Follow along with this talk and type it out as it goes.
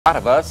A lot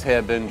of us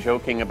have been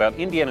joking about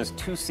Indiana's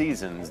two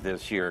seasons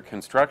this year,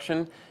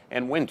 construction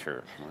and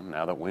winter. Well,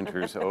 now that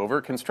winter's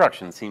over,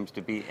 construction seems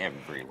to be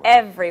everywhere.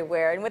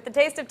 Everywhere. And with the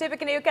Taste of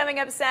Tippecanoe coming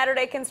up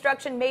Saturday,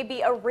 construction may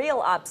be a real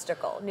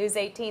obstacle. News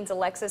 18's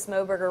Alexis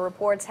Moberger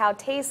reports how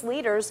Taste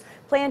leaders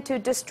plan to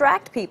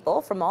distract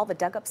people from all the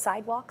dug-up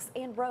sidewalks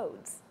and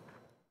roads.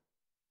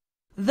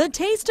 The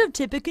Taste of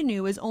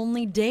Tippecanoe is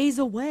only days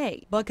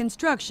away, but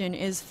construction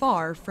is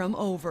far from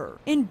over.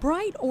 And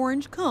bright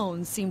orange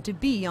cones seem to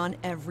be on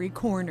every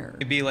corner.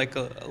 It'd be like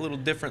a little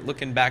different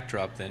looking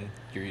backdrop than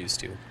you're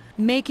used to.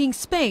 Making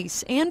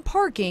space and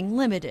parking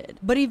limited.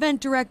 But event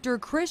director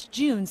Chris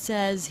June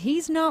says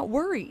he's not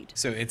worried.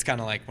 So it's kind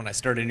of like when I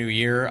start a new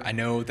year, I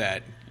know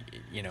that,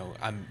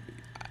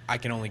 I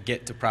can only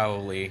get to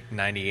probably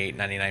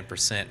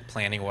 98-99%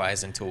 planning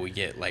wise until we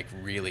get like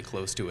really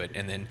close to it,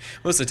 and then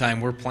most of the time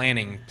we're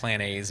planning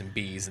plan A's and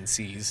B's and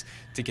C's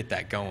to get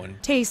that going.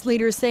 Taste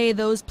leaders say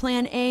those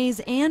plan A's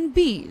and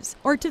B's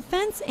are to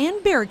fence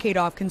and barricade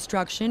off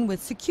construction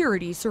with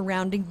security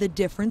surrounding the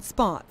different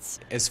spots.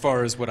 As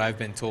far as what I've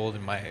been told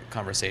in my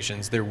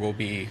conversations, there will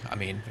be,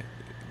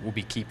 we'll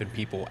be keeping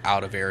people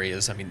out of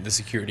areas. The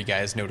security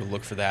guys know to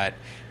look for that,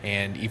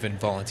 and even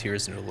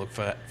volunteers know to look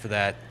for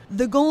that.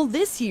 The goal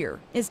this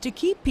year is to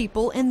keep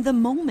people in the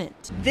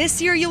moment.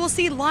 This year you will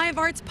see live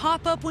arts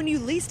pop up when you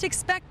least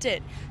expect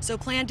it. So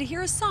plan to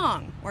hear a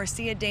song or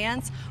see a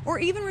dance or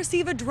even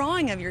receive a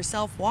drawing of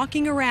yourself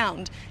walking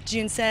around.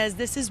 June says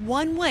this is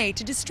one way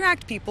to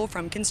distract people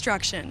from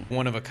construction.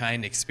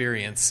 One-of-a-kind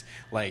experience,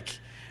 like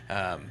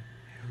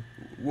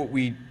what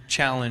we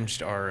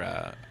challenged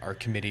our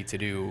committee to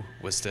do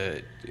was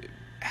to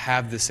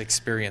have this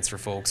experience for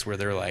folks where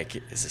they're like,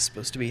 is this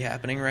supposed to be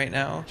happening right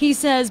now? He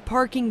says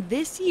parking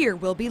this year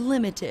will be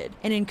limited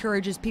and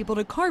encourages people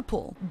to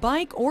carpool,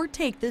 bike, or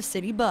take the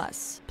city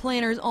bus.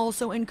 Planners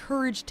also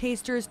encourage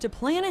tasters to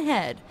plan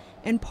ahead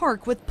and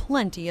park with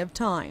plenty of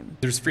time.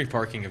 There's free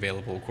parking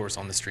available, of course,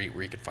 on the street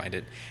where you can find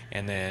it,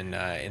 and then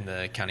in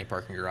the county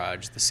parking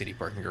garage, the city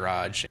parking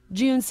garage.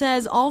 June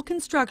says all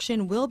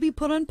construction will be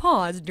put on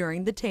pause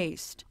during the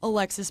taste.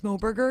 Alexis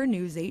Moberger,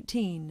 News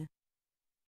 18.